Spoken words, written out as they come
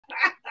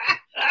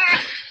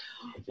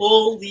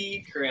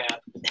Holy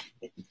crap.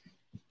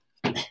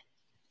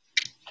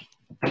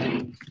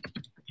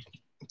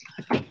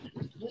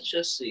 Let's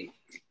just see.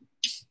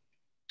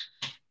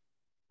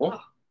 Oh.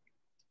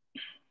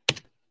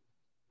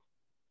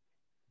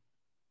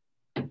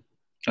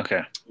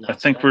 Okay. I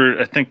think do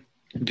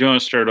you want to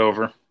start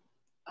over?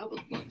 I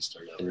would love to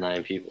start over.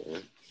 9 people.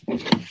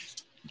 Right?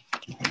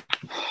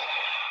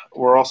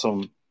 We're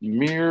also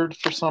mirrored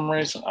for some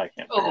reason. I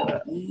can't figure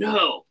that.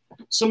 No.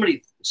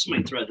 Somebody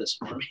thread this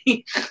for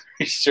me. Are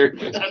you sure?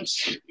 I'm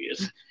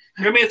serious.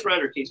 Give me a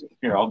thread or Casey.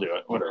 Here, I'll do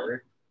it.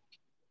 Whatever.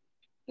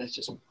 Let's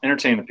just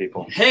entertain the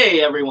people.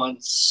 Hey, everyone.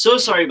 So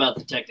sorry about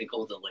the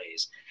technical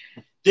delays.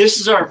 This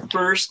is our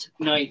first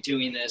night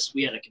doing this.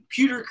 We had a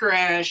computer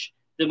crash.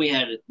 Then we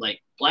had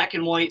like black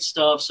and white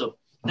stuff. So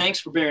thanks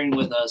for bearing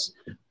with us.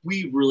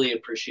 We really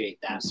appreciate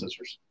that.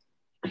 Scissors.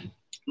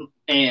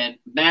 And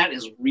Matt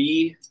is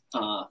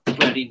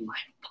threading my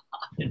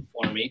pocket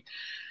for me.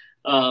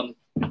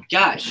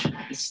 Gosh,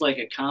 it's like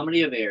a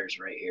comedy of errors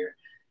right here.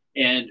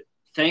 And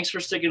thanks for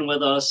sticking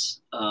with us.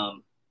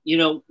 You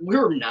know,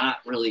 we're not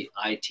really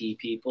IT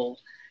people.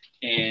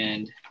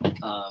 And,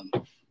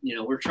 you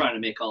know, we're trying to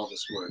make all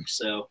this work.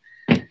 So,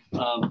 you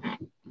know,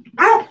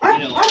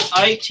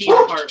 our IT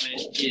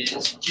department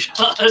is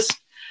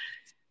just,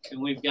 and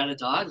we've got a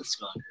dog that's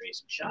gone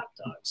crazy, shop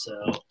dog.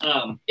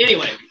 So,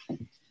 anyway,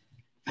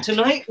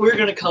 tonight we're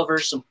going to cover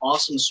some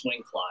awesome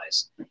swing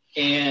flies.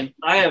 And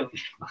I'm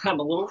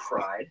a little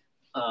fried.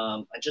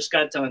 I just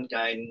got done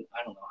guiding,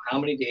 I don't know how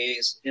many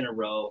days in a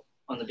row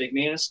on the Big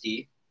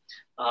Manistee.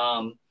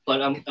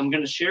 But I'm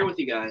going to share with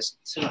you guys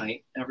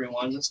tonight,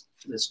 everyone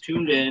that's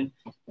tuned in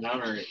and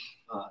on our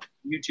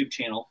YouTube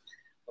channel,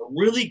 a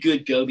really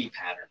good goby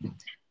pattern.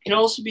 It can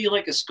also be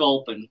like a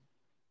sculpin.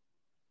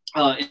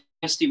 In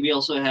Manistee, we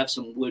also have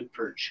some wood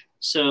perch.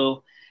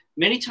 So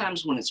many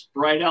times when it's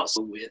bright out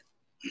with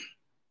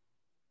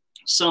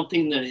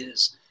something that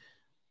is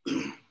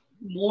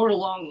more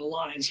along the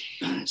lines,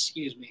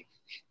 excuse me,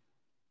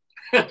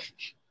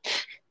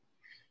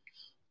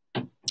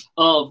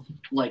 of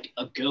like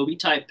a goby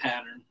type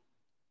pattern.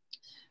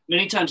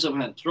 Many times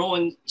I'm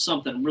throwing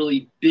something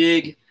really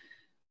big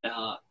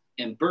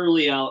and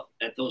burly out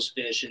at those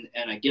fish,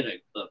 and I get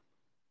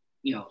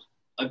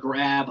a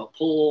grab, a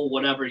pull,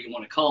 whatever you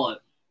want to call it.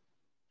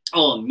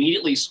 I'll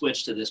immediately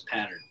switch to this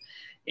pattern.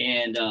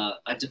 And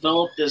I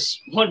developed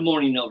this one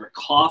morning over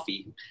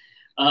coffee.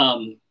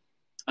 I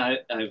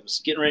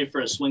was getting ready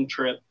for a swing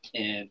trip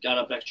and got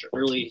up extra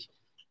early,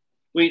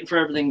 waiting for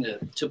everything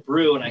to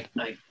brew. And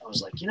I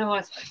was like, you know,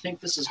 I think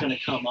this is going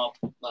to come up,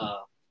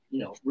 you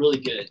know, really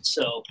good.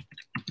 So,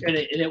 and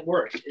it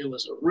worked. It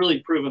was a really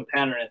proven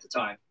pattern at the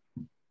time.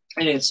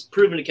 And it's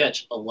proven to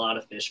catch a lot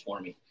of fish for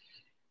me.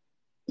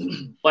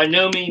 By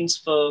no means,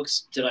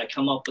 folks, did I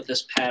come up with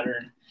this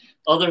pattern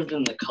other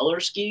than the color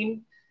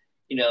scheme.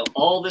 You know,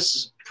 all this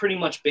is pretty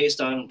much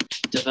based on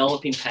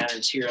developing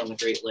patterns here on the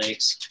Great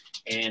Lakes.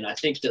 And I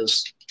think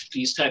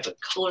these type of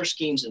color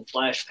schemes and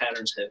flash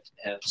patterns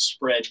have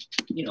spread,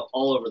 you know,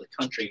 all over the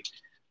country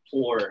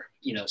for,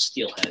 you know,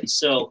 steelhead.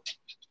 So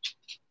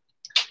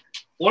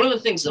one of the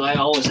things that I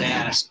always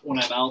ask when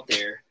I'm out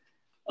there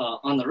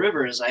on the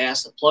river is I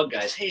ask the plug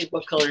guys, hey,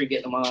 what color are you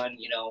getting them on?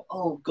 You know,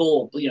 oh,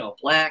 gold, you know,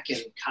 black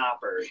and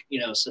copper, you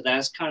know, so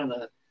that's kind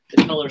of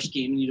the color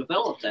scheme. And you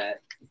develop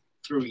that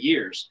through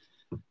years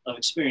of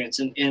experience.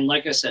 And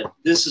like I said,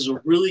 this is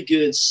a really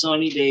good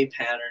sunny day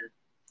pattern.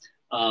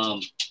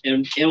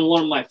 And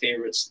one of my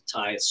favorites to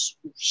tie. It's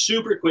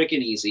super quick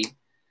and easy.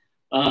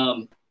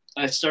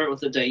 I start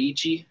with the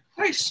Daiichi.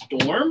 Hi,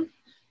 Storm.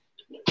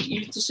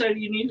 You decided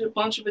you needed a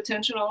bunch of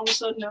attention all of a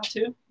sudden now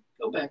too?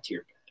 Go back to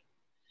your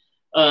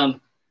bed.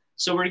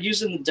 So we're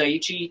using the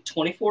Daiichi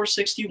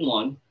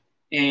 2461,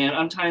 and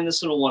I'm tying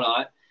this in a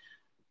 1/0.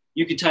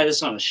 You could tie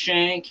this on a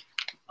shank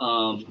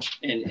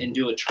and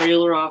do a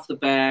trailer off the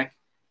back.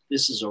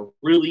 This is a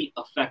really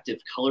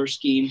effective color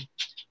scheme.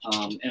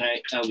 And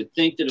I would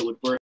think that it would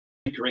work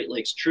in Great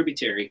Lakes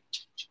tributary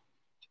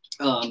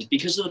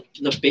because of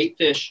the bait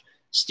fish.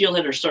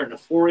 Steelhead are starting to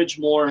forage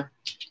more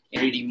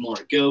and eating more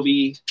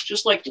goby,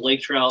 just like the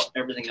lake trout,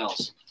 everything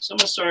else. So I'm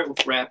going to start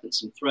with wrapping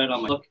some thread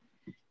on my hook.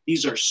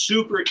 These are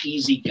super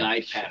easy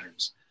guide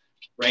patterns,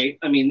 right?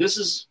 I mean, this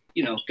is,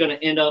 you know, going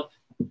to end up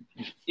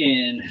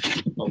in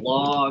a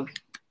log,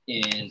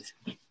 in,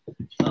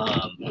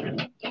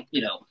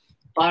 you know,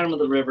 bottom of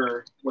the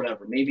river,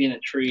 whatever, maybe in a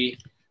tree.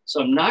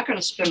 So I'm not going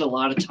to spend a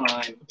lot of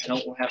time. I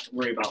don't have to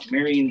worry about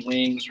marrying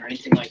wings or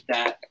anything like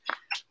that.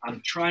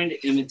 I'm trying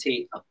to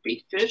imitate a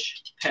bait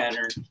fish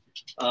pattern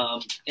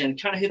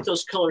and kind of hit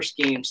those color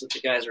schemes that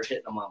the guys are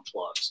hitting them on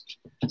plugs.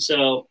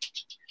 So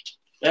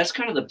that's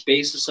kind of the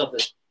basis of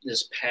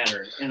this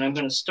pattern. And I'm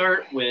going to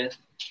start with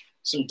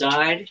some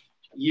dyed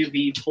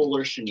UV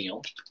polar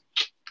chenille.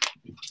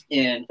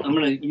 And I'm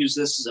going to use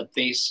this as a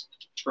base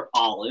for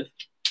olive.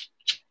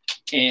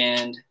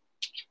 And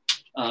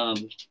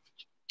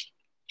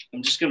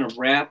I'm just going to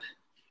wrap.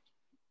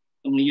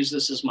 I'm going to use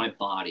this as my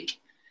body.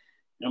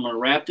 And I'm going to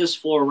wrap this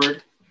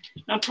forward.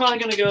 And I'm probably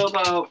going to go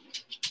about,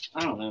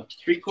 I don't know,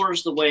 3/4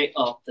 of the way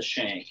up the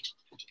shank.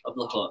 of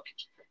the hook.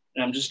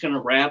 And I'm just going to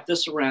wrap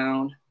this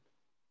around,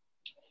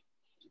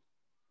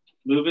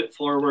 move it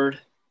forward.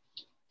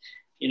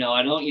 You know,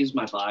 I don't use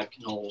my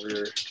bodkin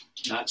holder,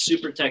 not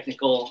super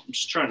technical. I'm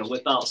just trying to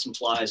whip out some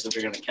flies that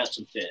are going to catch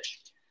some fish.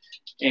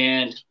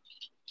 And,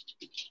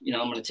 you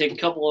know, I'm going to take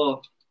a couple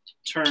of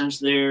turns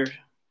there,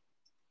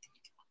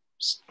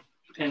 just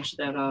pinch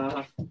that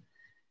off.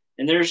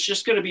 And there's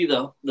just going to be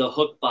the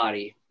hook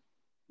body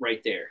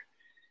right there.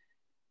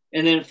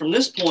 And then from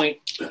this point,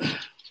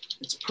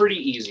 it's pretty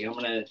easy. I'm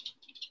going to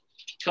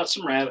cut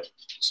some rabbit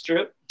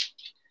strip.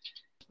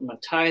 I'm going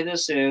to tie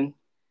this in.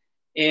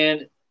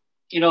 And,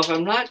 you know, if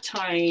I'm not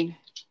tying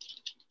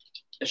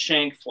a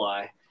shank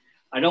fly,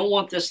 I don't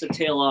want this to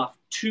tail off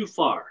too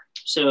far.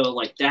 So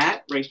like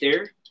that right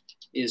there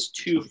is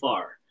too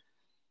far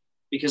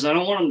because I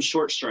don't want them to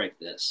short strike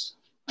this.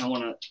 I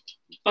want to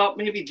about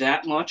maybe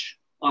that much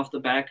off the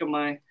back of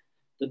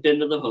the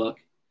bend of the hook.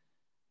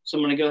 So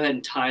I'm going to go ahead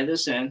and tie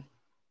this in.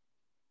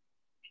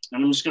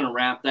 And I'm just going to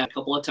wrap that a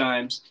couple of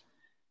times.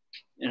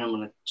 And I'm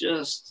going to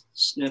just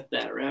snip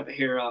that rabbit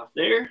hair off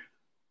there.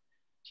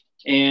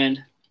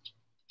 And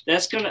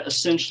that's going to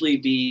essentially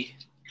be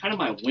kind of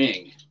my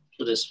wing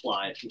for this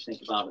fly, if you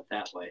think about it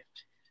that way.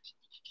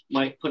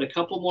 Might put a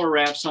couple more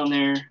wraps on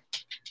there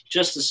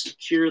just to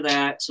secure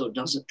that so it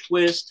doesn't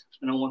twist.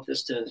 I don't want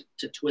this to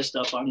twist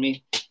up on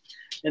me.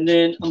 And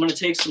then I'm going to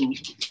take some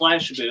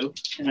Flashabou,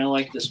 and I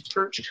like this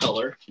perch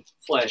color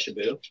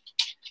Flashabou.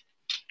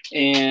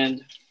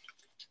 And,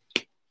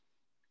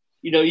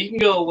 you know, you can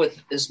go with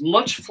as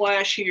much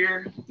flash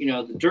here. You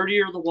know, the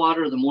dirtier the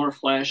water, the more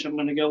flash I'm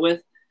going to go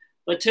with.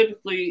 But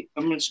typically,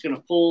 I'm just going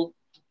to pull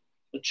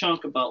a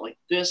chunk about like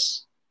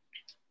this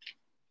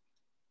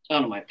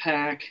out of my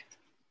pack.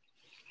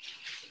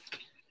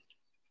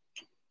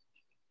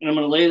 And I'm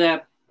going to lay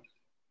that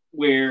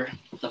where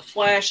the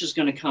flash is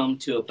going to come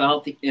to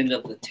about the end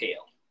of the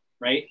tail,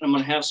 right? I'm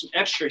going to have some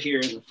extra here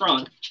in the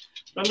front,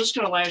 but I'm just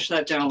going to lash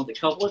that down with a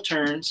couple of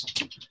turns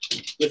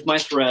with my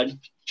thread.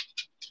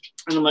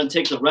 And I'm going to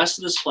take the rest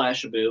of this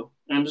Flashabou,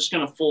 and I'm just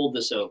going to fold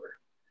this over.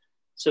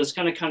 So it's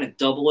going to kind of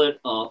double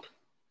it up,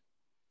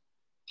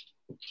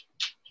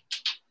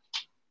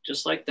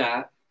 just like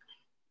that.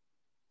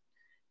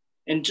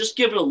 And just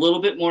give it a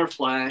little bit more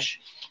flash.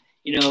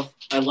 You know,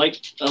 I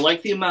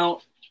like the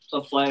amount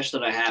of flash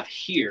that I have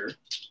here.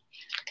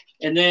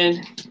 And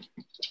then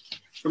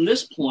from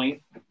this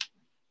point,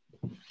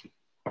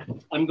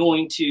 I'm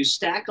going to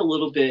stack a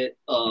little bit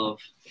of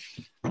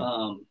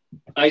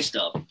ice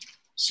dub.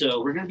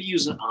 So we're going to be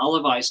using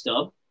olive ice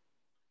dub.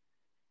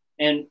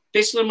 And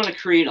basically I'm going to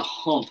create a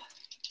hump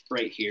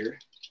right here.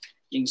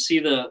 You can see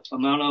the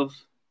amount of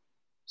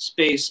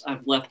space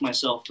I've left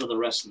myself for the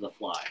rest of the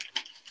fly.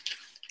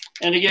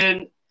 And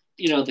again,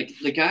 you know,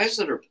 the guys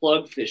that are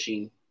plug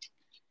fishing,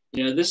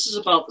 you know, this is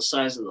about the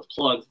size of the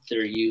plug that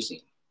they're using.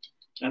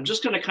 And I'm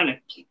just going to kind of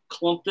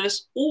clump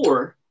this,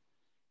 or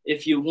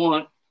if you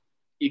want,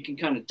 you can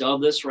kind of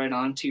dub this right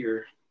onto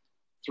your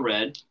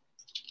thread.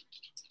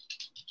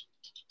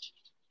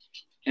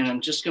 And I'm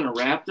just going to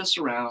wrap this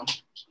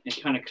around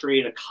and kind of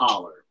create a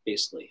collar,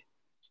 basically.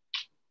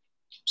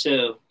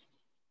 So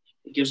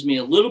it gives me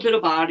a little bit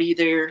of body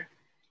there.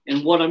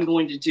 And what I'm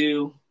going to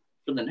do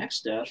for the next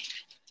step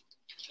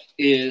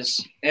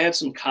is add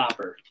some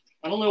copper.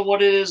 I don't know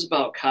what it is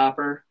about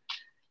copper,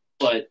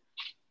 but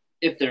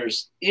if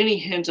there's any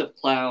hint of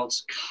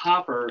clouds,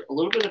 copper, a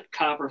little bit of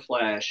copper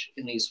flash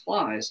in these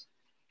flies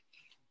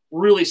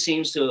really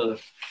seems to,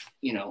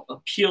 you know,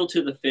 appeal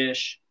to the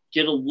fish,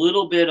 get a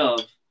little bit of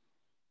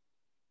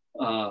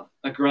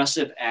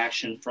aggressive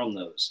action from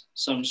those.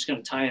 So I'm just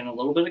going to tie in a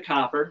little bit of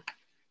copper.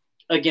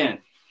 Again,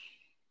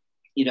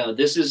 you know,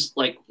 this is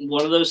like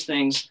one of those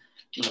things.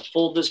 I'm going to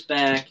fold this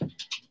back.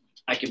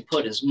 I can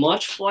put as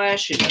much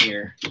flash in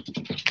here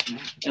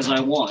as I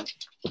want.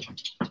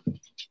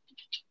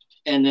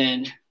 And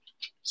then,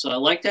 so I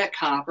like that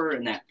copper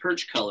and that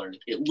perch color.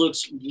 It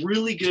looks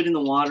really good in the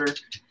water.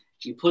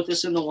 You put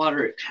this in the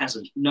water, it has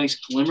a nice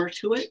glimmer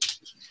to it.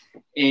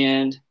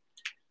 And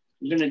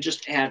I'm going to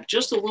just add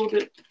just a little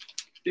bit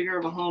bigger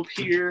of a hump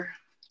here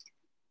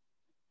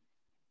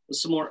with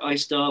some more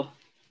ice dub.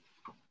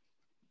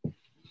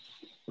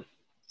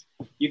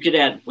 You could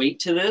add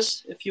weight to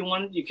this if you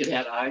wanted. You could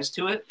add eyes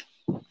to it.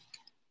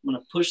 I'm going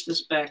to push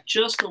this back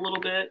just a little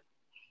bit.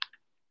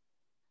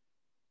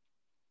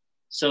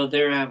 So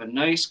there I have a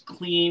nice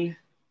clean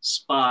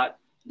spot.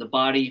 The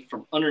body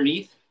from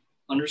underneath,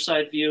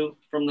 underside view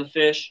from the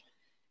fish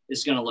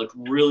is going to look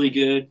really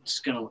good. It's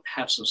going to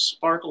have some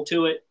sparkle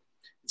to it.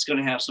 It's going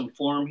to have some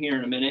form here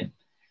in a minute.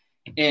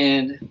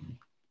 And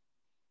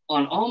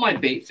on all my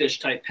bait fish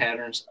type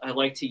patterns, I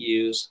like to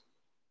use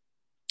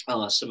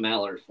some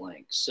mallard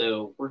flank.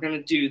 So we're going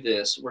to do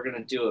this. We're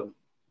going to do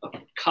a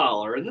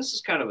collar, and this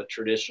is kind of a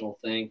traditional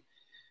thing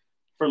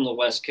from the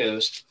West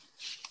Coast,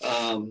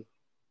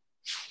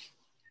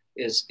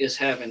 is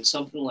having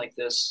something like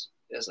this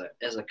as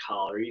a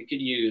collar. You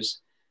could use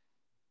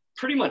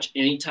pretty much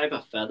any type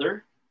of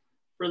feather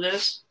for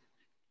this.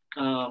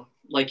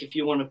 Like if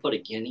you want to put a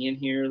guinea in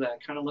here,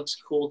 that kind of looks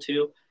cool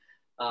too.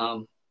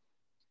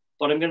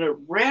 but I'm going to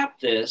wrap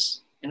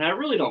this, and I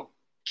really don't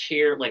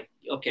care. Like,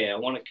 okay, I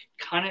want it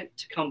kind of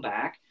to come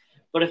back,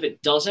 but if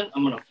it doesn't,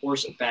 I'm going to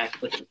force it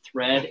back with the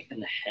thread and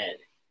the head.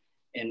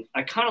 And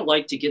I kind of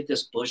like to get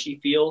this bushy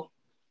feel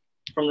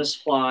from this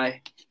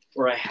fly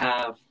where I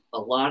have a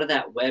lot of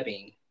that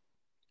webbing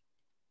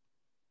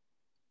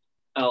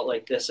out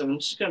like this. I'm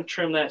just going to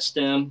trim that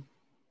stem,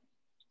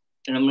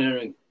 and I'm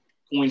going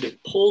to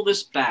pull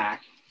this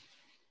back,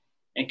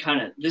 and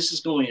kind of, this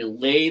is going to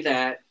lay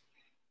that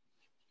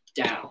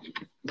down,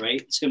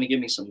 right? It's going to give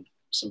me some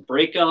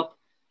breakup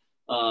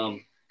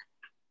from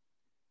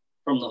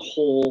the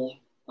whole,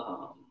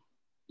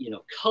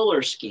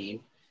 color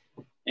scheme,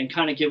 and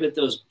kind of give it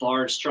those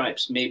barred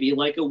stripes, maybe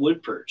like a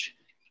wood perch,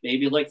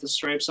 maybe like the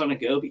stripes on a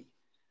goby.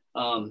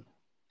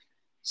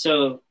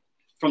 So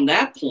from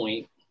that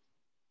point,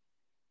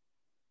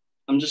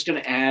 I'm just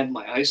going to add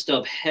my eye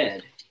stub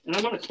head, and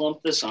I'm going to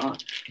clump this on.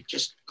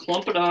 Just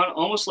clump it on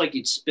almost like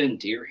you'd spin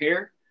deer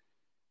hair.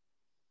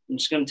 I'm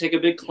just going to take a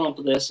big clump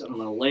of this, and I'm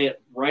going to lay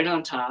it right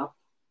on top.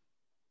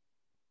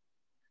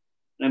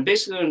 And I'm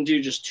basically going to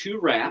do just 2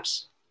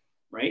 wraps,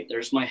 right?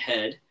 There's my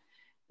head.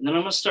 And then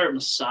I'm going to start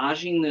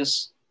massaging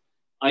this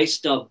eye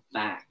stub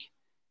back.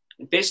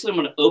 And basically, I'm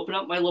going to open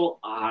up my little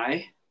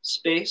eye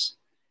space.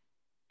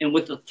 And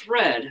with the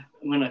thread,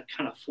 I'm going to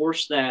kind of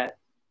force that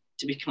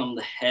to become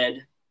the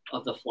head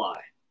of the fly.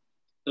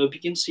 Hope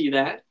you can see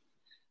that.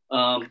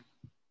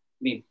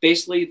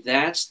 Basically,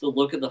 that's the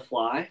look of the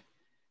fly.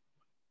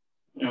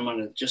 And I'm going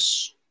to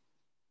just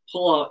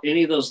pull out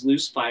any of those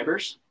loose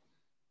fibers.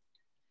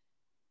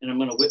 And I'm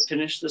going to whip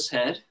finish this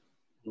head.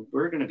 And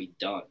we're going to be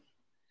done.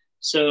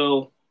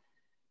 So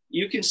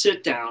you can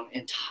sit down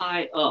and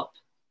tie up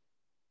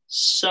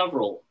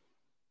several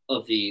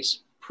of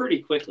these pretty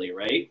quickly,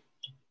 right?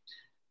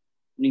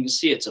 And you can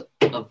see it's a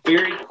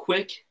very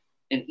quick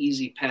and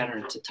easy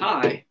pattern to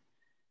tie.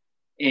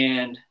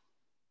 And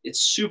it's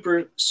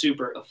super,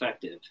 super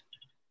effective.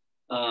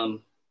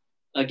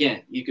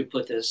 Again, you could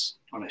put this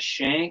on a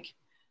shank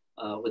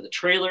with a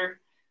trailer.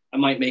 I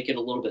might make it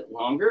a little bit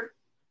longer.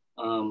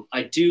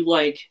 I do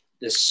like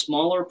this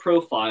smaller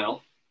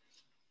profile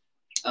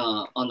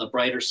on the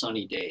brighter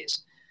sunny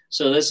days.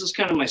 So this is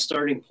kind of my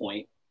starting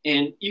point.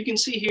 And you can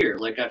see here,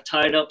 like I've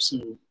tied up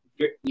some,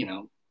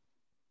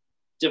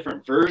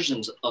 different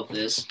versions of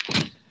this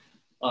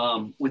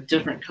with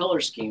different color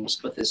schemes.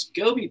 But this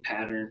goby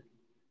pattern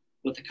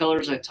with the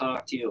colors I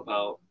talked to you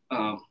about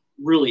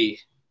really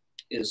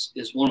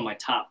is one of my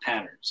top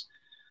patterns.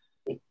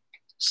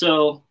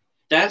 So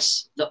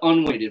that's the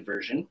unweighted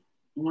version.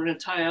 We're going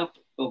to tie up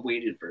a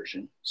weighted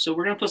version. So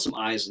we're going to put some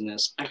eyes in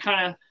this.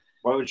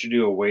 Why would you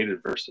do a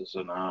weighted versus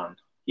an on?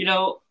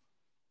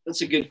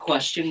 That's a good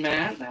question,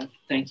 Matt.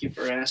 Thank you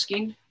for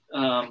asking.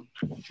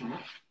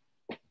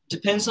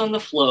 Depends on the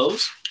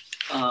flows.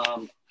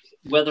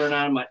 Whether or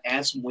not I'm going to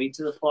add some weight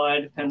to the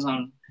fly depends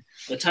on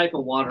the type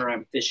of water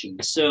I'm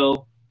fishing.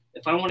 So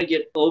if I want to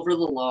get over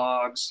the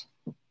logs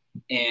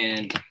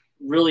and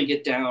really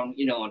get down,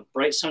 on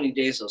bright sunny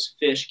days, those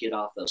fish get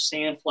off those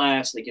sand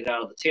flats, they get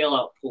out of the tail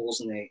out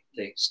pools, and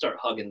they start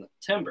hugging the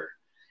timber.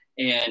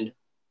 And,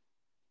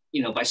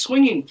 by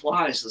swinging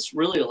flies, this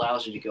really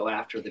allows you to go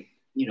after the,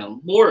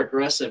 more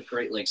aggressive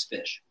Great Lakes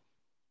fish.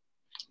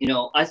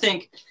 I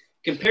think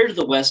compared to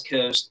the West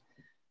Coast,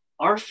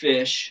 our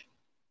fish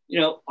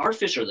are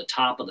the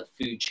top of the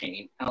food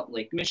chain out in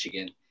Lake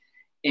Michigan,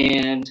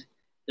 and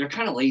they're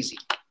kind of lazy,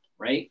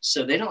 right?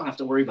 So they don't have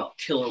to worry about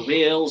killer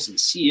whales and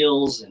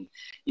seals, and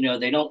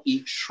they don't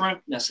eat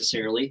shrimp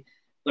necessarily.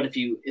 But if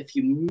you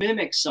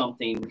mimic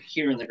something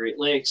here in the Great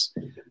Lakes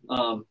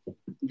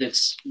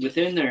that's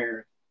within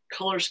their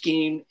color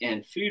scheme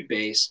and food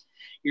base,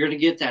 you're going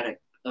to get that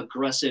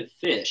aggressive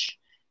fish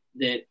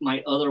that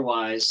might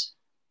otherwise,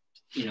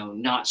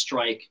 not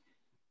strike,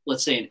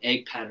 let's say, an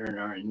egg pattern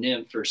or a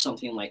nymph or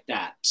something like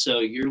that. So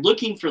you're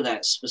looking for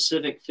that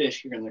specific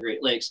fish here in the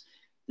Great Lakes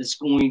that's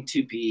going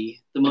to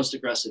be the most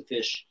aggressive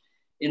fish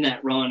in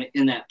that run,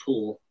 in that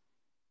pool,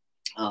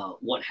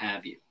 what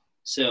have you.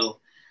 So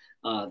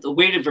the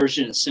weighted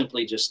version is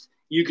simply just,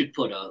 you could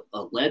put a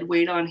lead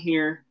weight on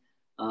here.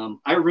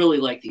 I really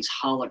like these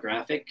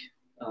holographic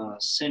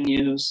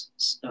sinews,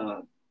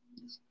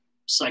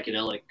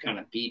 psychedelic kind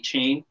of bead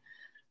chain.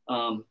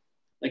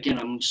 Again,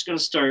 I'm just going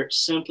to start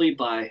simply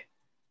by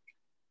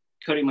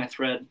cutting my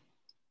thread,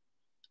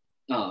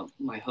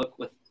 my hook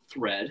with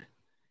thread,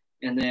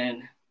 and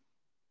then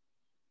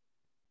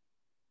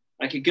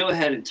I could go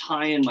ahead and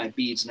tie in my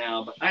beads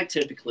now, but I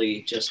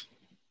typically just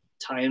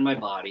tie in my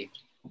body.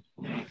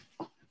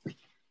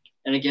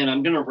 And again,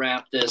 I'm going to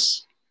wrap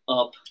this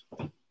up,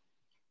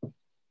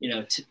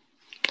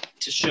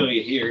 to show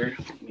you here.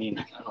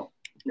 I don't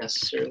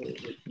necessarily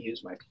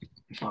use my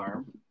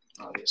arm,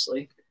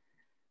 obviously,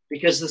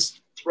 because this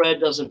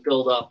thread doesn't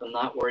build up. I'm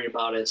not worried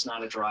about it. It's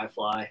not a dry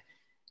fly.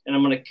 And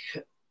I'm going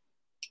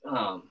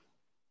to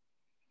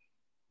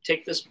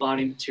take this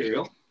body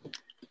material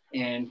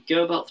and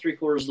go about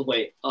 3/4 of the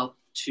way up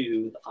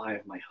to the eye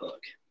of my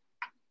hook.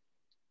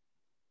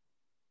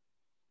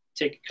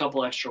 Take a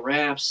couple extra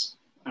wraps.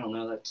 I don't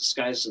know, that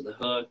disguises the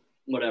hook.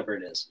 whatever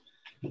it is.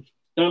 Then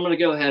I'm going to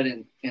go ahead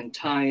and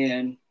tie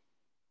in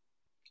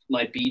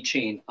my bead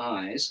chain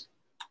eyes.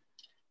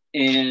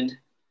 And,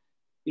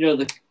 you know,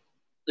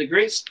 the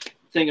great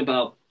thing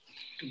about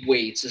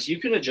weights is you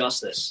can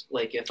adjust this.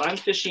 Like if I'm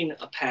fishing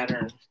a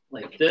pattern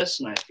like this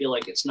and I feel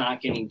like it's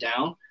not getting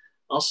down,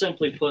 I'll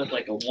simply put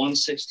like a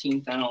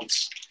 1/16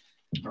 ounce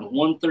or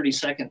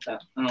 1/32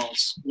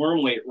 ounce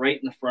worm weight right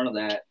in the front of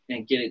that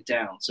and get it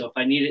down. So if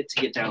I need it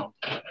to get down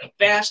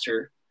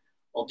faster,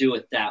 I'll do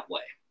it that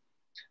way.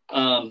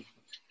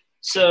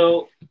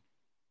 So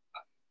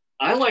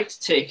I like to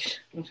take,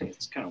 I think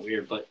it's kind of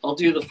weird, but I'll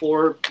do the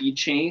 4 bead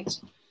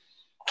chains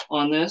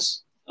on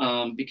this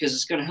because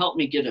it's going to help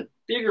me get a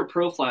bigger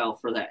profile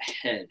for that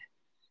head.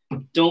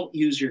 Don't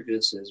use your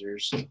good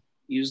scissors.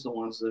 Use the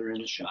ones that are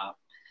in the shop.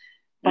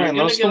 Right,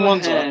 those are the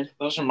ones.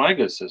 Those are my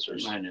good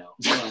scissors. I know.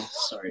 Well,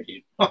 sorry,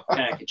 dude.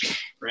 Packaging,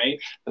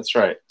 right? That's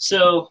right.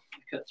 So I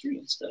cut 3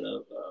 instead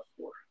of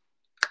 4.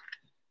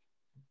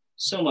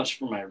 So much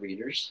for my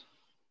readers.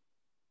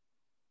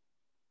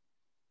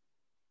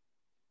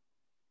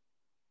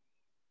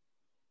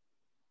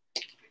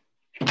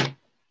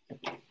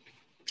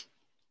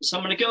 So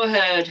I'm going to go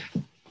ahead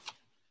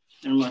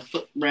and I'm going to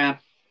foot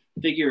wrap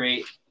figure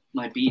 8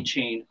 my bead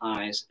chain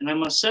eyes, and I'm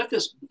going to set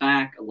this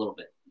back a little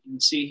bit. You can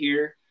see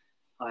here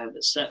I have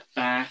it set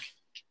back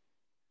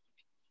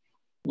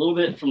a little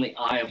bit from the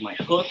eye of my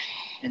hook,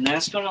 and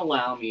that's going to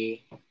allow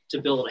me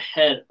to build a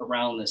head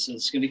around this, and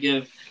it's going to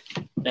give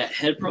that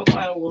head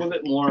profile a little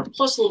bit more,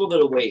 plus a little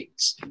bit of weight.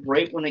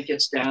 Right when it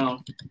gets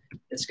down,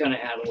 it's going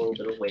to add a little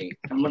bit of weight.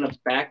 I'm going to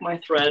back my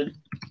thread,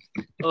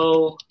 a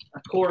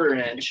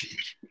 1/4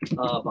 inch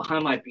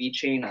behind my bead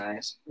chain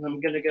eyes, and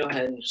I'm going to go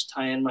ahead and just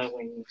tie in my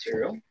wing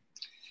material.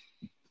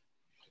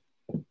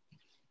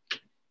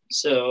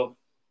 So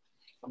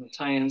I'm going to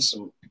tie in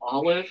some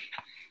olive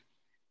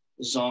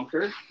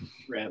zonker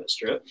rabbit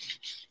strip.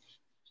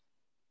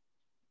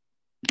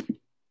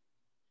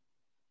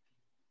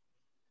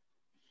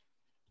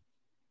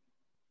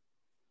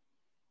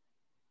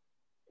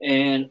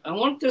 And I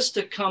want this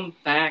to come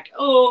back,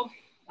 I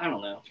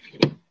don't know,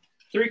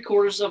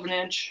 3/4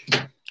 inch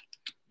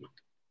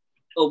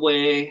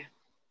away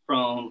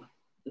from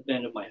the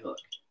bend of my hook.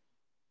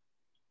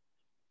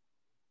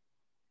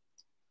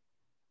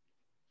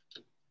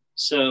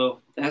 So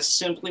that's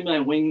simply my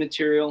wing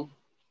material.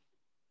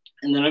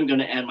 And then I'm going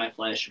to add my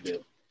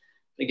Flashabou.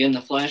 Again, the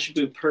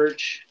Flashabou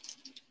perch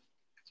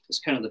is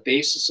kind of the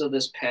basis of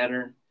this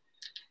pattern.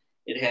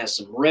 It has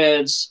some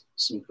reds,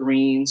 some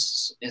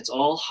greens. It's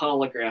all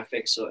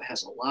holographic, so it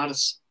has a lot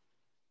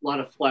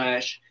of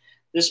flash.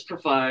 This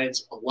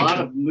provides a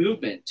lot of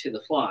movement to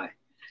the fly.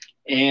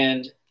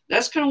 And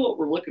that's kind of what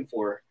we're looking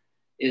for,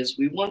 is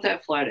we want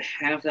that fly to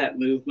have that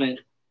movement,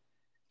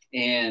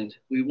 and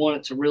we want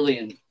it to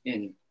really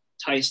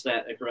entice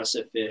that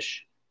aggressive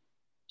fish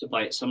to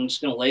bite. So I'm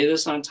just going to lay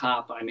this on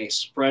top. I may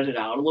spread it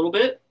out a little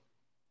bit.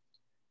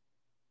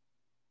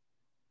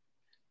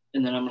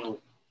 And then I'm going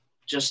to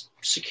just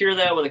secure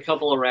that with a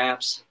couple of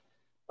wraps.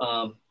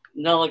 That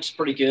looks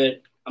pretty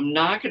good. I'm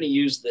not going to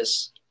use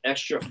this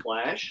extra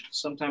flash.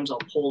 Sometimes I'll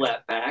pull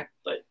that back,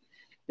 but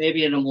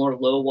maybe in a more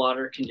low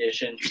water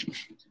condition,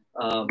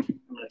 I'm going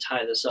to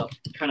tie this up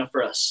kind of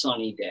for a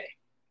sunny day.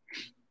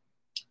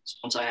 So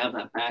once I have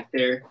that back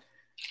there,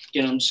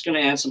 again, I'm just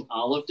going to add some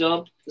olive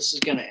dub. This is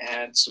going to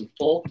add some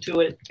bulk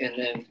to it, and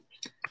then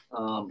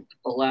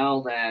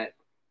allow that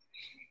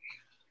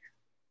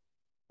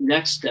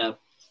next step.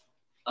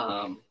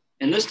 And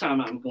this time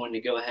I'm going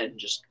to go ahead and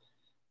just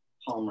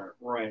palmer it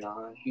right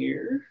on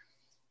here.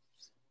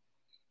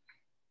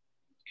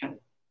 Kind of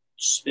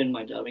spin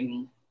my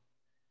dubbing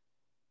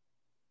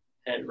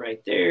head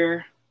right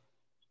there.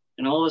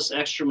 And all this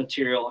extra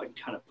material I can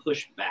kind of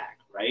push back,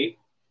 right?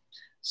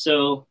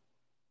 So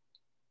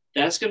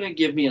that's going to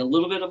give me a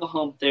little bit of a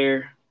hump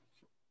there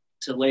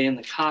to lay in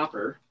the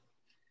copper.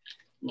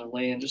 I'm going to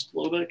lay in just a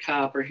little bit of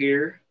copper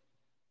here.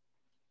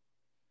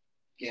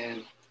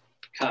 Again,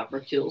 copper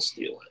kills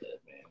steelhead,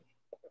 man.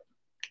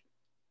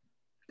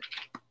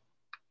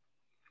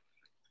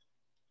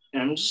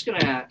 And I'm just going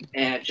to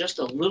add just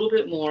a little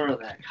bit more of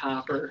that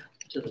copper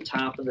to the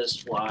top of this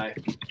fly.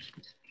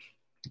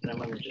 And I'm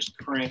going to just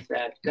crank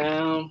that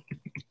down.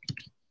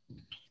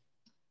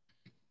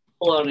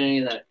 Pull out any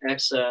of that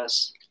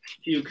excess.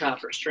 A few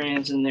copper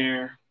strands in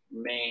there.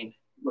 Remain.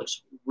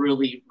 Looks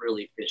really,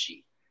 really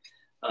fishy.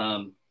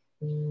 And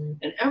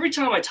every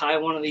time I tie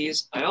one of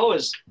these, I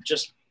always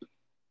just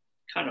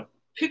kind of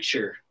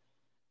picture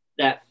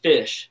that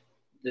fish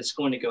that's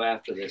going to go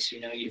after this. You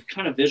know, you've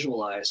kind of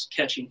visualized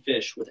catching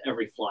fish with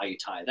every fly you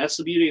tie. That's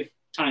the beauty of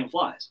tying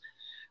flies.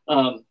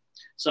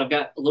 So I've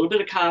got a little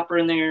bit of copper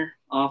in there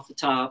off the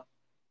top.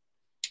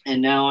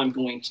 And now I'm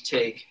going to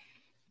take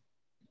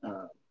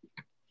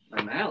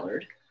my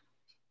mallard.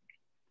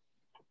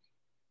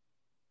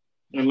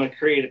 And I'm going to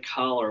create a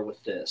collar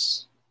with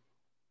this.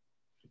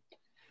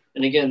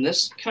 And again,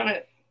 this kind of,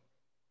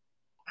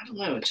 I don't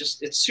know,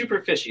 it's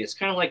super fishy. It's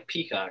kind of like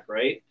peacock,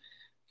 right?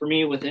 For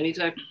me, with any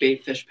type of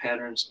bait fish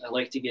patterns, I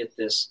like to get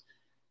this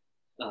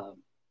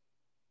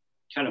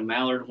kind of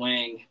mallard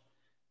wing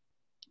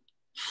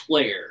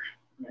flare,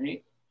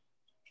 right?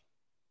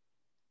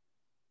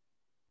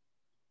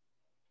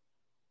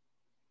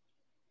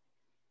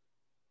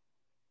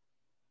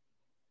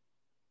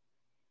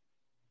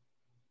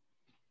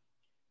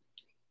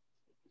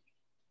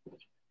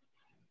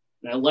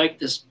 And I like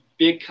this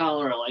big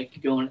collar. I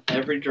like going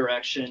every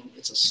direction.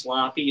 It's a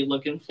sloppy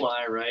looking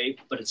fly, right?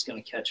 But it's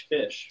going to catch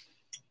fish.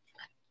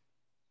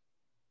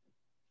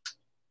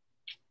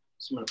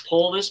 So I'm going to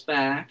pull this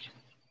back.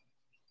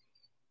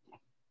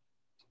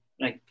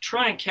 And I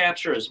try and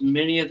capture as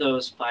many of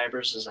those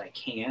fibers as I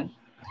can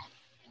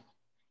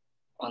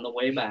on the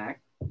way back.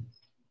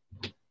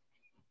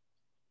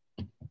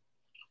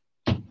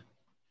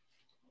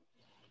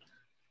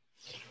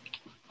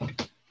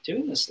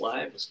 Doing this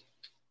live is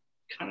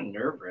kind of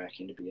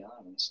nerve-wracking, to be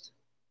honest.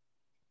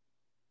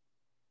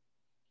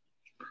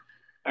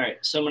 All right,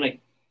 so I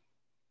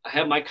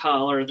have my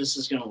collar. This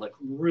is going to look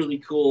really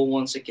cool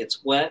once it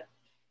gets wet.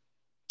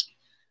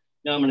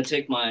 Now I'm going to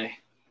take my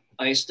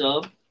ice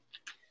dub,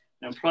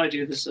 and I'll probably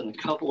do this in a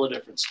couple of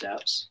different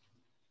steps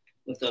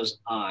with those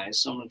eyes.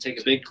 So I'm going to take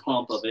a big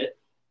clump of it,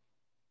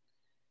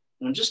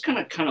 and I'm just going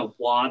to kind of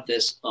wad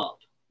this up,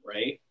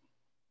 right?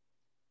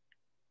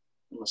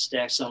 I'm going to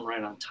stack some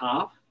right on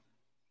top.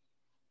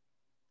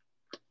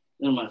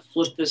 Then I'm going to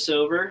flip this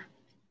over.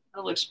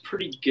 That looks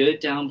pretty good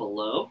down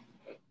below.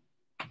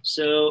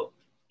 So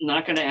I'm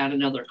not going to add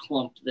another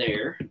clump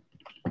there.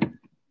 I'm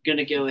going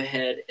to go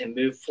ahead and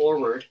move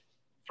forward in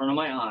front of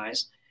my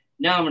eyes.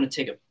 Now I'm going to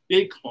take a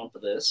big clump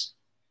of this.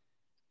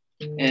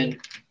 And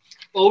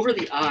over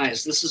the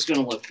eyes, this is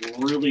going to look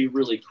really,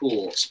 really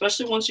cool,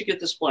 especially once you get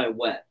this fly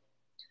wet.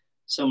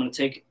 So I'm going to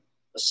take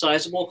a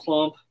sizable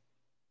clump,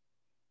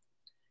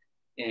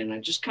 and I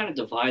just kind of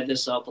divide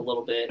this up a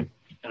little bit,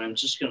 and I'm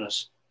just going to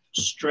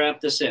strap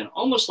this in,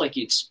 almost like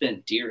you'd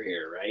spin deer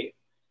hair, right?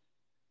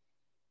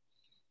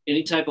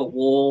 Any type of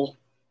wool,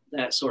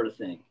 that sort of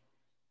thing.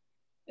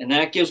 And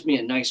that gives me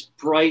a nice,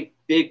 bright,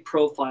 big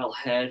profile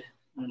head.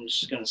 I'm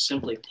just going to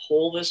simply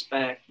pull this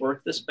back,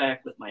 work this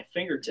back with my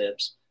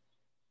fingertips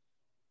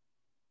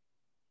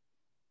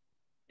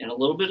and a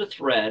little bit of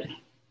thread.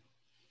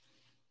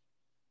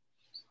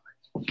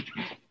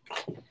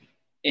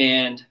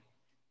 And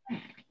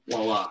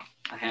voila,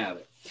 I have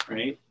it,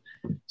 right?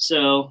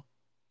 So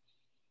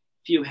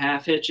a few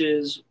half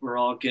hitches, we're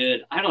all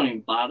good. I don't even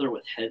bother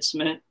with head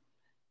cement.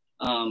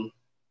 The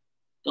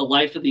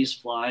life of these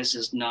flies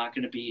is not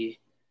going to be,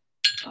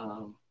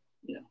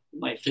 you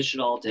might fish it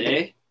all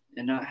day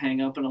and not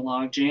hang up in a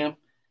log jam.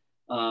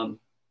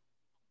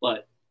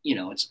 But,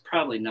 it's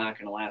probably not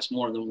going to last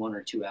more than 1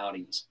 or 2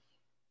 outings.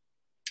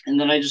 And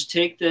then I just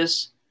take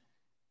this,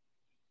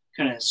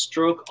 kind of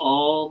stroke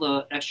all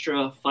the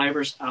extra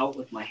fibers out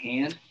with my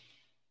hand.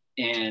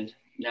 And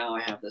now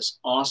I have this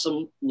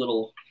awesome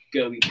little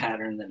goby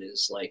pattern that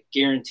is like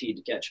guaranteed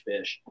to catch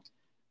fish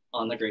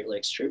on the Great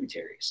Lakes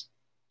tributaries.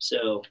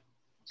 So,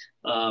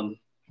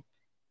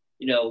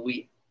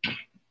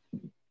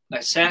 I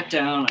sat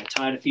down, I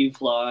tied a few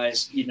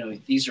flies.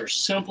 These are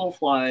simple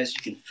flies.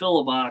 You can fill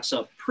a box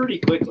up pretty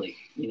quickly.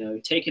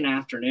 Take an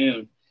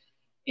afternoon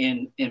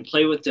and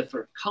play with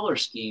different color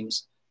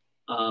schemes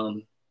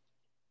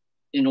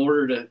in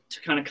order to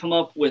kind of come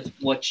up with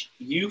what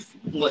you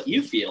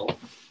feel,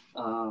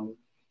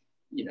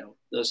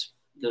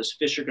 those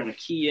fish are going to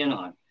key in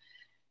on.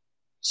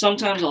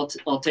 Sometimes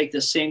I'll take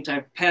the same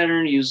type of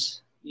pattern,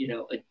 use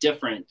a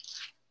different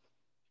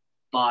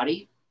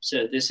body.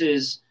 So this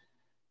is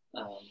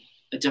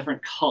a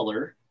different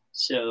color,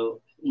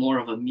 so more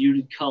of a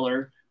muted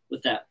color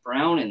with that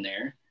brown in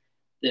there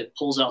that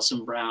pulls out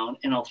some brown,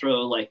 and I'll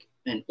throw like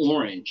an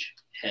orange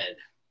head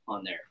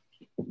on there.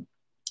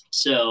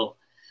 So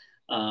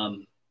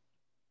one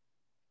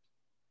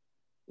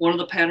of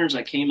the patterns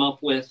I came up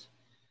with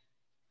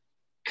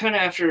kind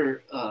of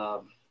after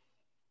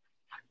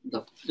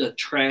the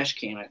trash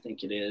can, I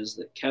think it is,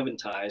 that Kevin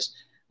ties.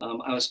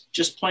 I was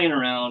just playing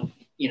around,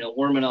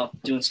 warming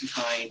up, doing some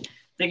tying,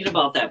 thinking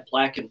about that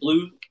black and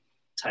blue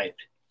type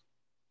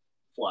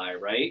fly,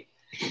 right?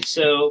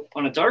 So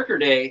on a darker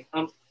day,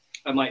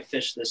 I might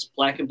fish this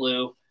black and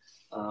blue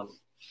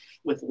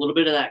with a little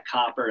bit of that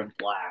copper and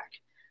black.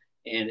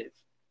 And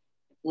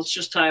let's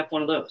just tie up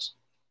one of those.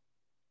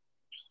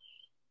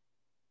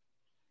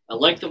 I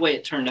like the way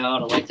it turned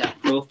out. I like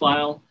that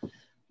profile. I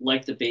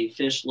like the bait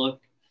fish look.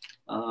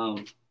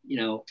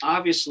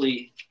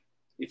 Obviously,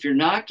 if you're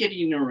not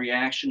getting a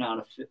reaction out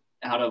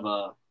of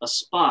a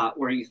spot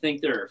where you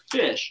think there are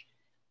fish,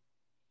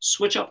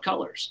 switch up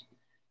colors.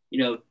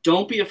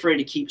 Don't be afraid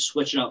to keep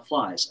switching up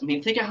flies. I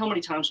mean, think of how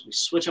many times we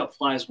switch up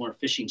flies when we're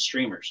fishing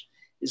streamers.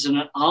 Is it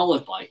an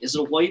olive bite? Is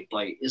it a white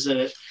bite? Is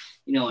it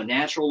a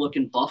natural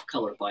looking buff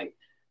color bite?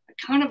 I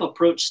kind of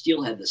approach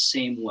steelhead the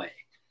same way.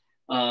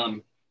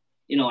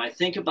 I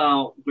think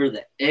about where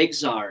the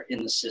eggs are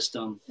in the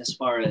system as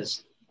far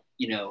as,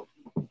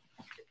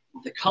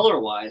 the color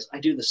wise. I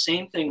do the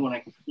same thing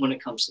when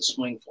it comes to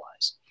swing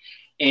flies.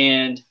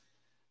 And,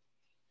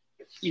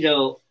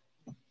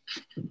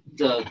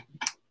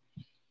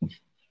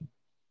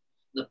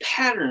 the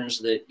patterns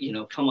that, you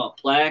know, come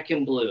up, black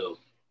and blue,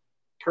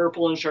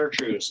 purple and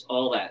chartreuse,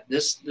 all that.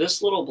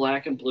 This little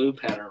black and blue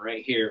pattern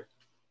right here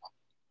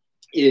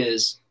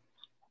is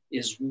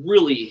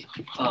really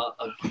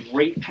a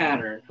great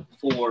pattern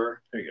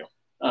for, there you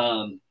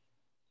go.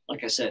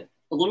 Like I said,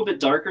 a little bit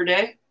darker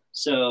day.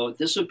 So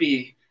this would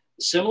be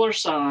similar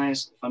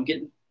size. If I'm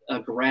getting a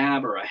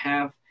grab or I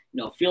have,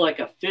 you know, feel like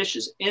a fish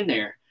is in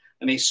there,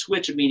 I may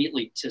switch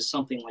immediately to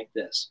something like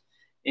this.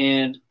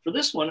 And for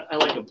this one, I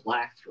like a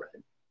black thread.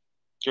 Do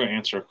you want to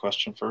answer a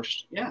question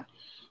first? Yeah.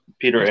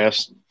 Peter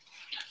asked,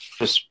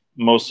 this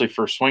mostly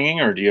for swinging,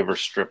 or do you ever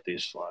strip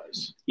these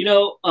flies? You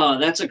know,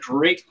 that's a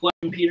great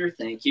question, Peter.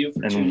 Thank you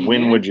for tuning in. And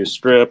when would you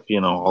strip,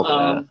 you know, all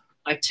that?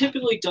 I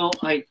typically don't.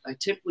 I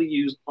typically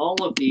use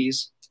all of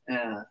these,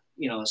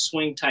 you know, a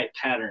swing type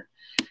pattern.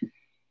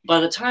 By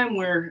the time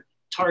we're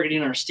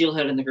targeting our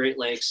steelhead in the Great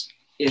Lakes,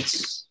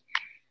 it's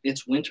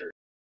winter.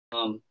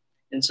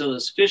 And so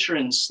those fish are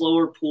in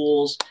slower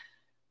pools.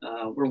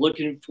 We're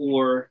looking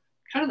for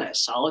kind of that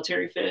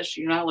solitary fish.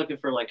 You're not looking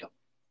for like a,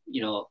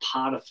 you know, a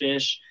pot of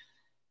fish.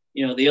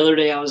 You know, the other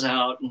day I was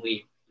out and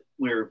we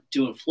were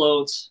doing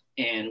floats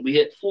and we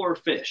hit 4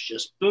 fish,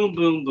 just boom,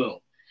 boom, boom.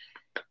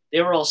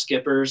 They were all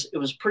skippers. It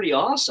was pretty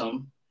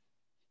awesome.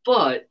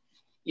 But,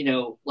 you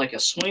know, like a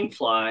swing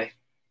fly,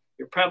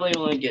 you're probably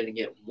only going to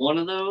get one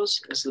of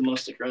those. It's the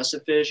most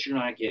aggressive fish. You're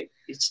not get.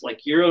 It's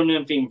like Euro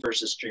nymphing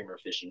versus streamer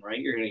fishing, right?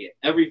 You're going to get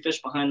every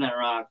fish behind that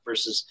rock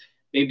versus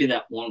maybe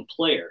that one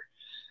player.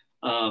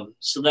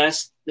 So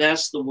that's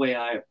the way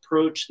I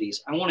approach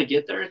these. I want to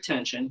get their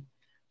attention,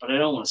 but I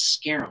don't want to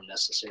scare them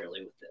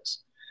necessarily with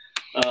this.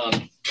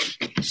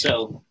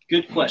 So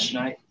good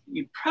question.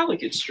 You probably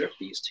could strip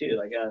these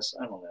too, I guess.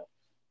 I don't know.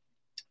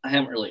 I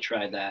haven't really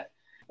tried that.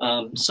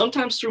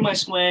 Sometimes through my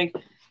swing,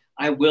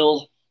 I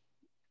will,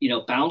 you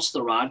know, bounce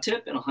the rod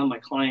tip, and I'll have my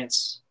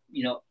clients,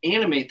 you know,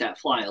 animate that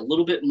fly a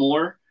little bit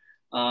more.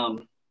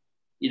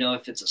 You know,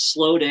 if it's a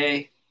slow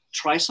day,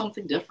 try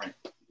something different,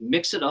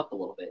 mix it up a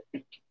little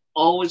bit.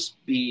 Always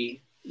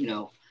be, you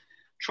know,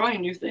 trying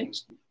new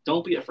things.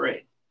 Don't be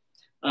afraid.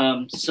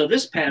 So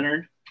this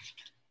pattern,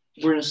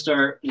 we're going to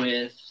start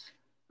with,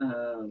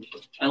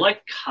 I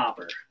like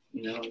copper,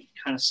 you know,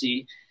 kind of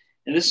see,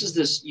 and this is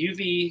this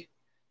UV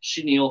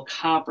chenille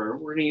copper.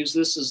 We're going to use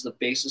this as the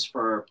basis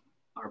for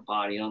our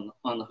body on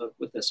the hook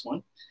with this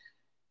one.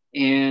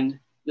 And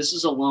this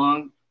is a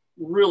long,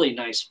 really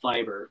nice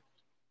fiber.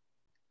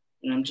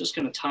 And I'm just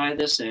going to tie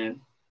this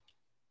in.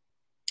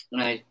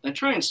 And I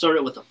try and start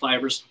it with the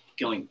fibers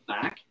going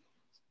back,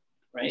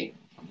 right?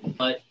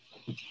 But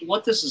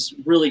what this is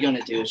really going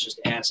to do is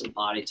just add some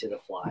body to the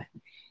fly.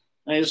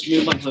 I just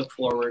move my hook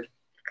forward,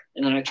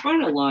 and then I try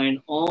to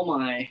align all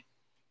my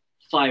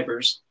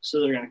fibers so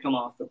they're going to come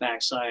off the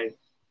backside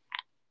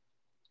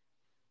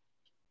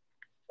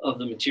of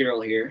the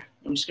material here.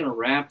 I'm just going to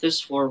wrap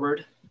this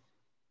forward.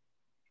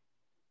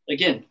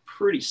 Again,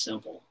 pretty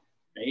simple,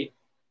 right?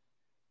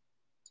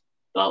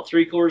 About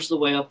 3/4 of the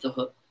way up the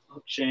hook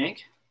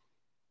shank.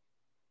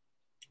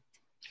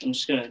 I'm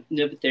just going to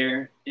nip it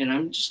there, and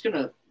I'm just going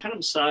to kind of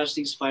massage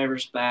these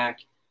fibers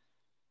back,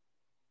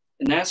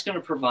 and that's going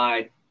to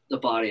provide the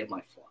body of my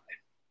fly.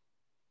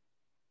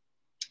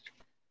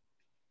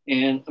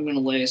 And I'm going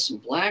to lay some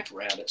black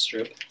rabbit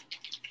strip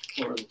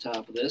over the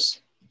top of this.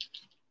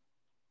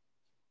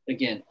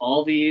 Again,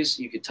 all these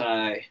you could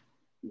tie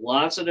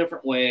lots of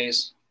different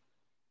ways.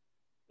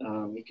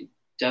 You could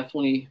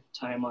definitely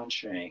tie them on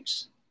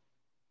shanks.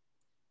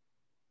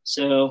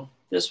 So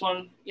this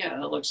one, yeah,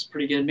 that looks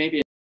pretty good.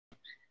 Maybe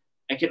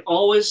I can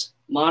always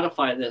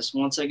modify this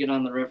once I get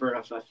on the river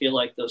if I feel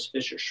like those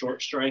fish are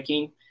short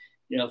striking.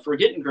 You know, if we're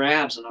getting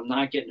grabs and I'm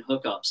not getting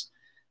hookups,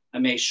 I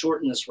may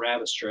shorten this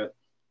rabbit strip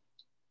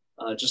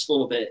just a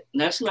little bit.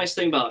 And that's the nice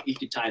thing about, you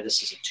could tie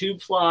this as a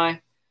tube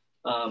fly.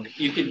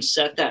 You can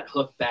set that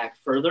hook back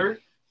further.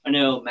 I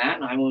know Matt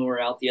and I, when we were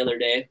out the other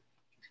day,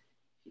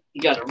 he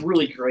got a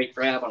really great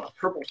grab on a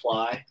purple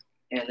fly,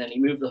 and then he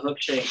moved the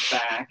hook shank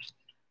back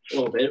a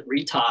little bit,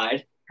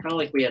 retied, kind of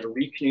like we had a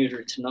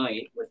recanoeder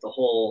tonight with the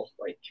whole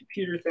like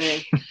computer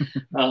thing.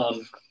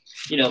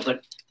 You know,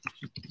 but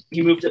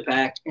he moved it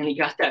back and he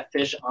got that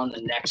fish on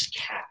the next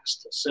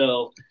cast.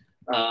 So,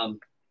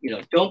 you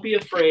know, don't be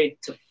afraid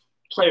to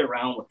play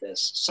around with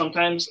this.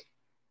 Sometimes,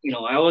 you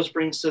know, I always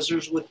bring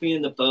scissors with me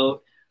in the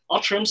boat.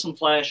 I'll trim some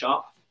flash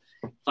off.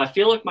 If I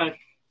feel like my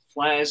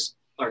flies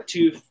are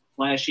too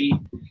flashy,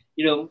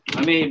 you know,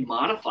 I may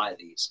modify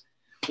these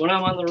when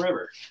I'm on the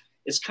river.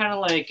 It's kind of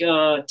like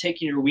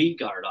taking your weed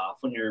guard off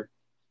when you're,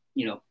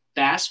 you know,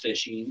 bass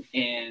fishing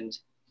and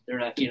they're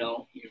not, you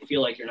know, you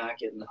feel like you're not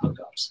getting the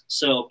hookups.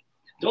 So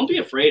don't be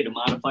afraid to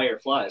modify your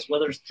flies,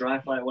 whether it's dry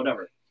fly,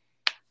 whatever.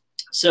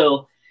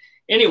 So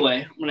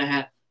anyway, I'm going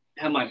to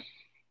have my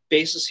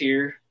bases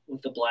here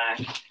with the black.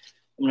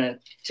 I'm going to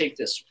take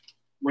this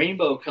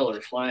rainbow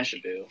colored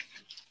Flashabou.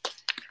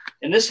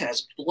 And this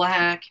has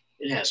black,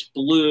 it has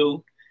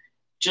blue,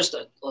 just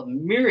a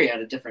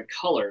myriad of different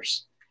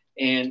colors.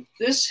 And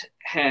this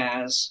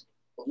has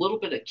a little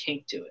bit of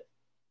kink to it.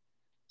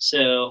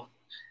 So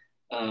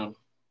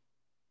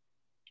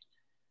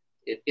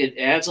it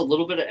adds a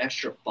little bit of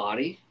extra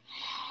body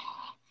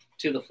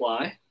to the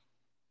fly.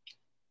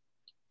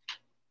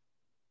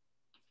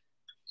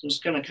 So I'm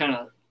just going to kind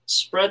of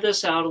spread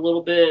this out a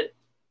little bit,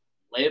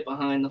 lay it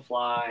behind the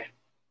fly,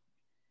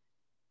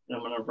 and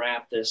I'm going to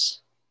wrap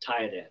this,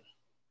 tie it in,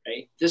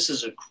 right? This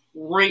is a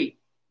great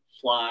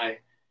fly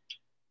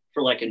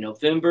for like a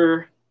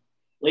November,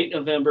 late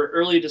November,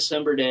 early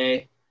December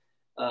day.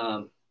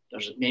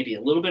 There's maybe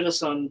a little bit of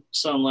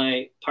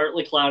sunlight,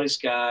 partly cloudy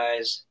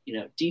skies,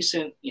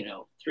 decent,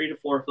 3 to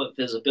 4 foot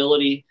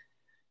visibility,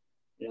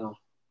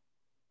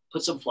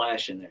 put some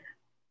flash in there.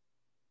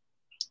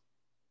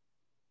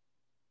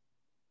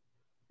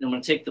 And I'm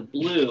going to take the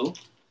blue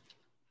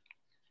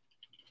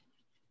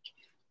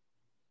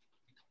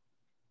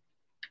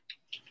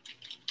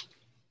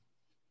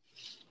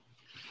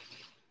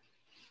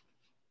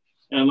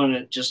and I'm going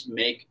to just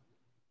make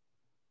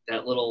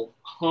that little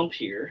hump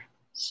here.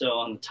 So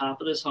on the top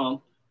of this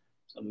hump,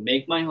 so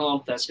make my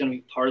hump. That's going to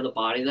be part of the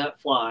body of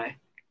that fly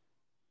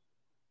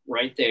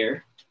right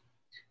there.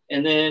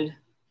 And then,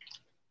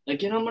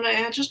 again, I'm going to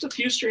add just a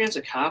few strands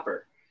of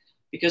copper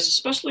because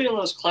especially on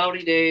those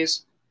cloudy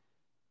days,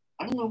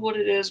 I don't know what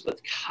it is, but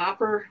the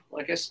copper,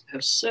 like I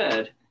have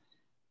said,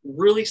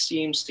 really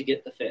seems to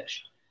get the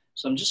fish.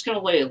 So I'm just going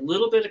to lay a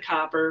little bit of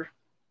copper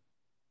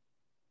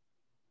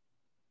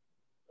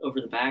over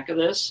the back of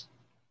this.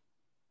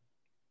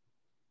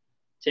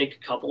 Take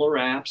a couple of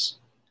wraps.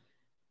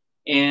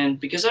 And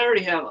because I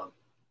already have a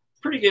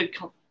pretty good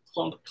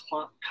clump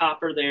of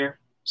copper there,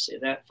 say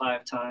that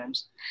 5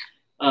 times,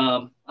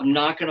 I'm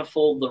not going to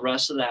fold the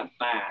rest of that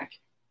back.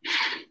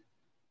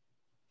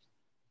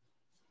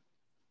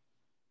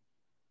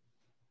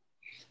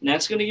 And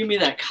that's going to give me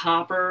that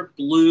copper,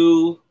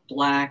 blue,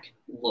 black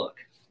look,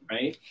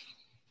 right?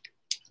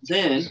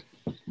 Then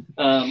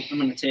I'm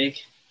going to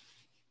take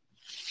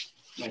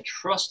my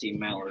trusty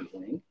mallard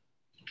wing.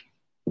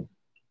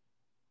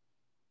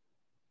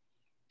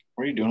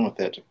 What are you doing with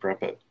that to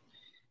prep it?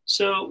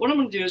 So what I'm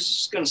going to do is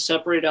just going to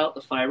separate out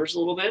the fibers a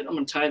little bit. I'm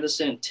going to tie this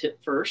in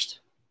tip first.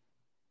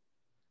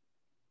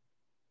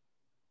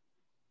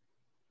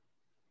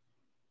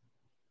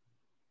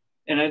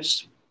 And I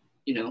just,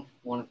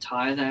 want to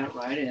tie that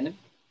right in.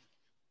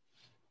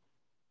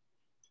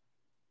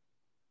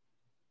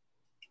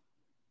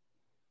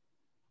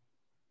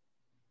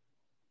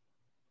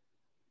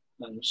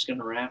 I'm just going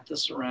to wrap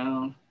this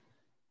around.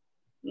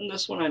 And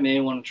this one I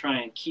may want to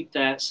try and keep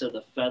that so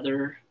the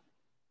feather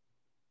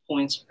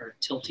points are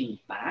tilting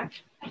back.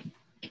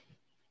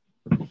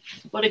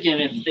 But again,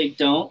 if they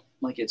don't,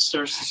 like it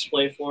starts to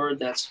splay forward,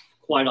 that's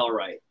quite all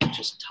right.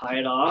 Just tie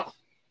it off.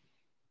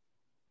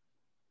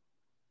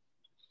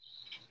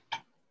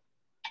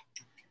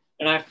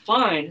 And I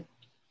find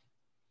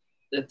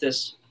that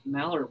this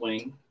mallard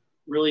wing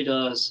really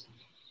does,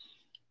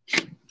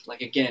 like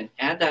again,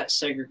 add that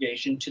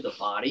segregation to the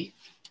body.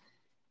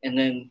 And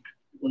then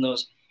when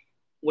those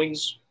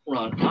wings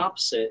run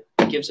opposite,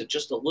 it gives it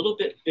just a little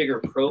bit bigger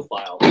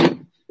profile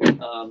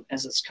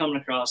as it's coming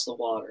across the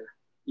water.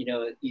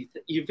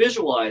 You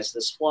visualize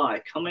this fly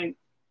coming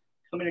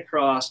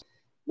across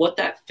what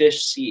that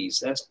fish sees.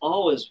 That's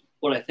always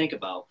what I think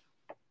about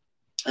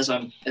as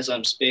I'm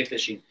spay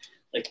fishing.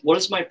 Like, what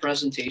does my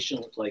presentation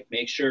look like?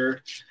 Make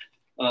sure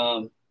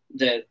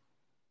that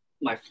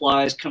my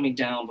fly is coming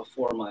down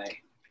before my,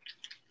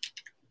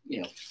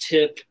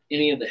 tip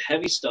any of the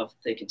heavy stuff that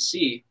they can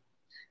see.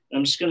 And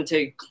I'm just going to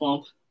take a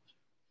clump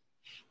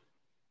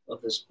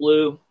of this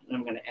blue and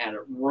I'm going to add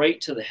it right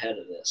to the head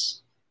of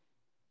this.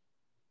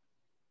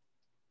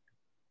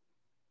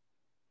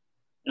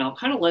 And I'll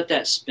kind of let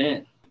that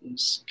spin and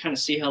just kind of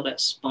see how that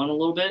spun a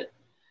little bit.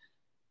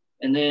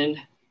 And then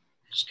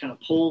just kind of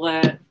pull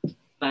that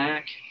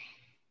back,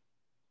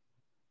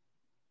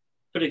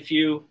 put a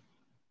few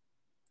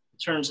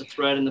turns of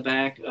thread in the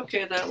back.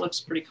 Okay, that looks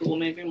pretty cool.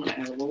 Maybe I'm going to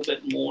add a little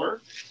bit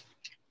more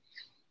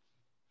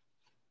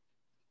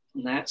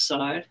on that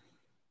side.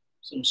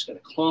 So I'm just going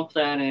to clump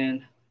that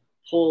in,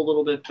 pull a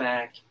little bit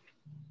back.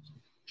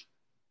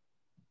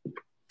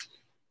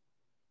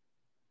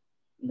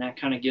 And that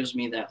kind of gives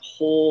me that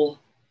whole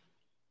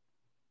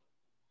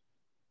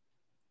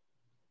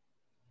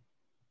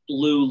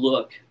blue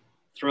look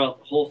throughout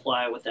the whole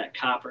fly with that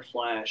copper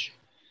flash.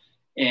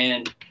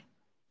 And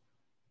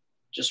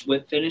just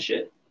whip finish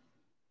it.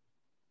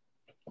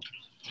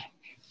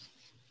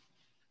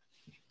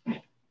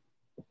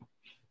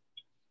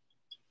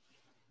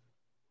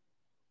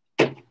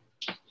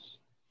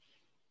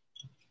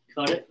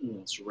 Cut it and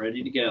it's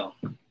ready to go.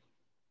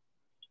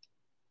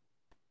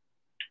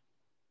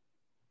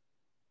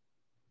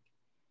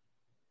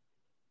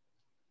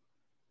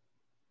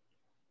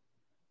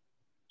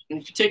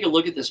 And if you take a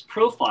look at this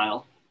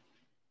profile,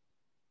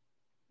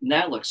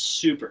 that looks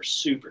super,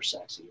 super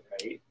sexy,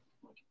 right?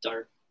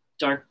 Like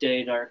dark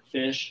day, dark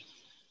fish.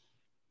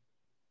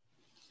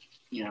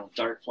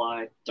 Dark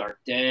fly, dark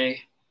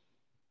day.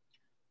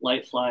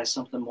 Light fly,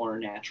 something more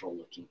natural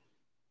looking.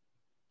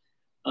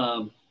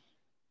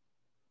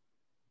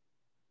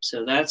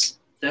 So that's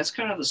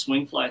kind of the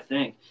swing fly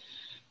thing.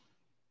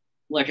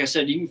 like I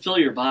said, you can fill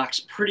your box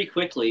pretty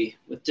quickly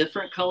with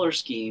different color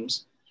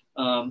schemes.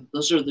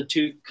 Those are the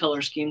 2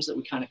 color schemes that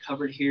we kind of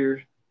covered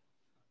here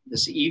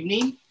this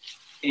evening.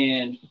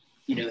 And,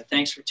 you know,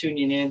 thanks for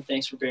tuning in.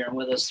 Thanks for bearing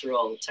with us through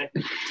all the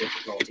technical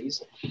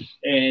difficulties.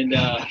 And,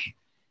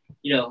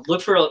 you know,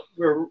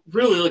 we're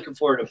really looking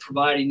forward to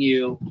providing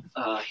you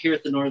here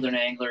at the Northern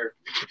Angler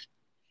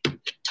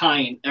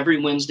tying every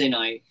Wednesday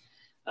night.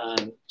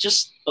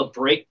 Just a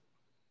break,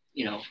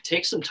 you know,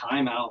 take some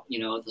time out. You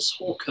know, this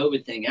whole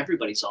COVID thing,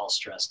 everybody's all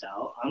stressed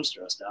out. I'm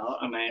stressed out.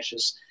 I'm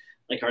anxious.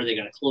 Like, are they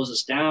going to close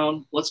us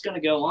down? What's going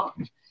to go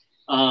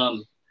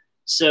on?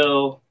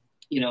 So,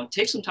 you know,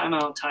 take some time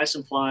out, tie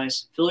some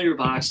flies, fill your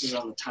boxes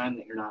on the time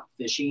that you're not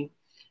fishing.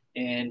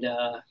 And,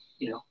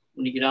 you know,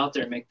 when you get out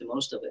there, make the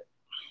most of it.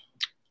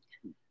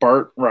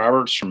 Bart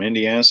Roberts from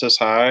Indiana says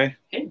hi.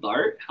 Hey,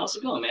 Bart. How's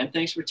it going, man?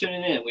 Thanks for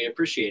tuning in. We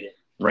appreciate it.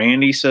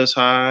 Randy says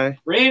hi.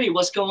 Randy,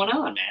 what's going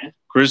on, man?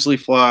 Grizzly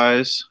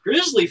flies.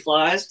 Grizzly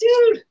flies,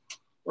 dude.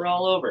 We're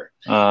all over.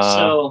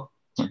 So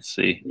let's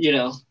see. You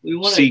know, we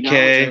want to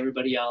acknowledge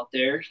everybody out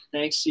there.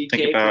 Thanks, CK,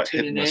 Think about for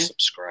tuning hitting in. the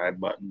subscribe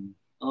button.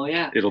 Oh,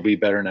 yeah. It'll be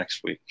better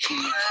next week.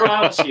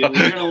 Promise you.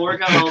 We're going to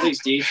work on all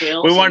these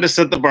details. We wanted to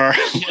set the bar.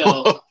 You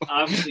know,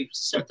 obviously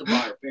set the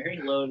bar very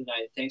low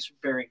tonight. Thanks for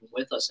bearing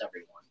with us,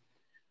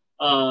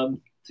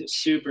 everyone. It's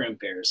super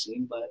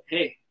embarrassing, but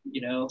hey,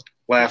 you know.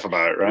 Laugh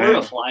about it, right? We're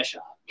a fly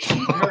shop.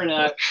 We're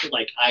not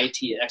like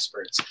IT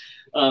experts.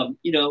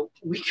 You know,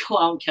 we go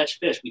out and catch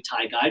fish. We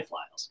tie guide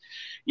files.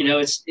 You know,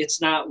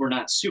 it's not, we're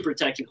not super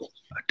technical.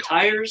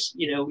 Tires,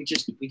 you know, we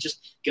just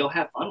go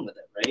have fun with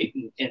it, right?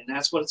 And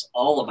that's what it's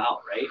all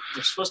about, right?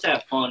 We're supposed to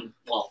have fun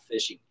while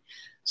fishing.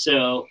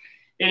 So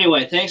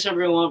anyway, thanks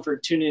everyone for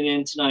tuning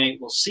in tonight.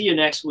 We'll see you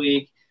next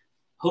week.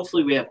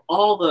 Hopefully we have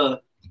all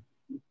the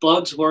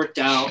bugs worked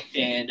out,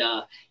 and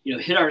you know,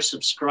 hit our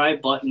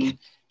subscribe button.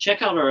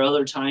 Check out our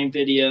other time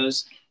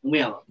videos, and we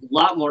have a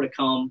lot more to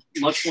come,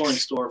 much more in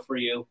store for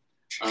you.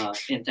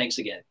 And thanks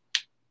again.